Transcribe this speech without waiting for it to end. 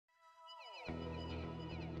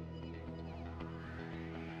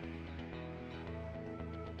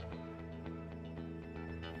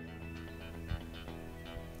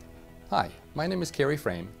Hi, my name is Kerry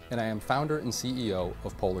Frame, and I am founder and CEO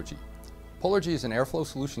of POLARGY. POLARGY is an airflow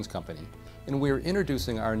solutions company, and we are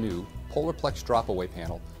introducing our new PolarPlex drop-away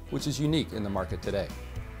panel, which is unique in the market today.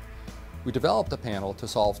 We developed a panel to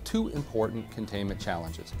solve two important containment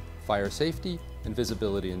challenges: fire safety and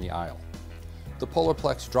visibility in the aisle. The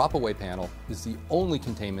PolarPlex drop-away panel is the only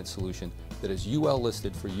containment solution that is UL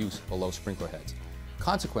listed for use below sprinkler heads.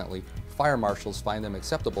 Consequently, fire marshals find them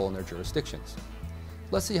acceptable in their jurisdictions.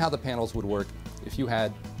 Let's see how the panels would work if you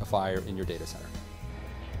had a fire in your data center.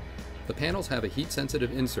 The panels have a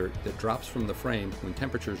heat-sensitive insert that drops from the frame when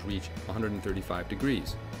temperatures reach 135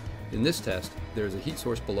 degrees. In this test, there is a heat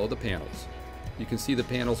source below the panels. You can see the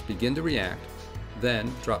panels begin to react,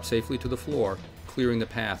 then drop safely to the floor, clearing the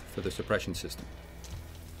path for the suppression system.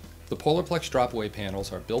 The PolarPlex drop-away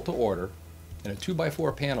panels are built to order, and a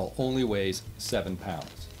 2x4 panel only weighs 7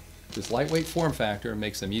 pounds. This lightweight form factor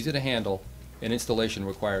makes them easy to handle, and installation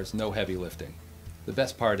requires no heavy lifting. The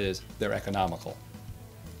best part is they're economical.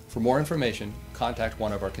 For more information, contact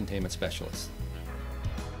one of our containment specialists.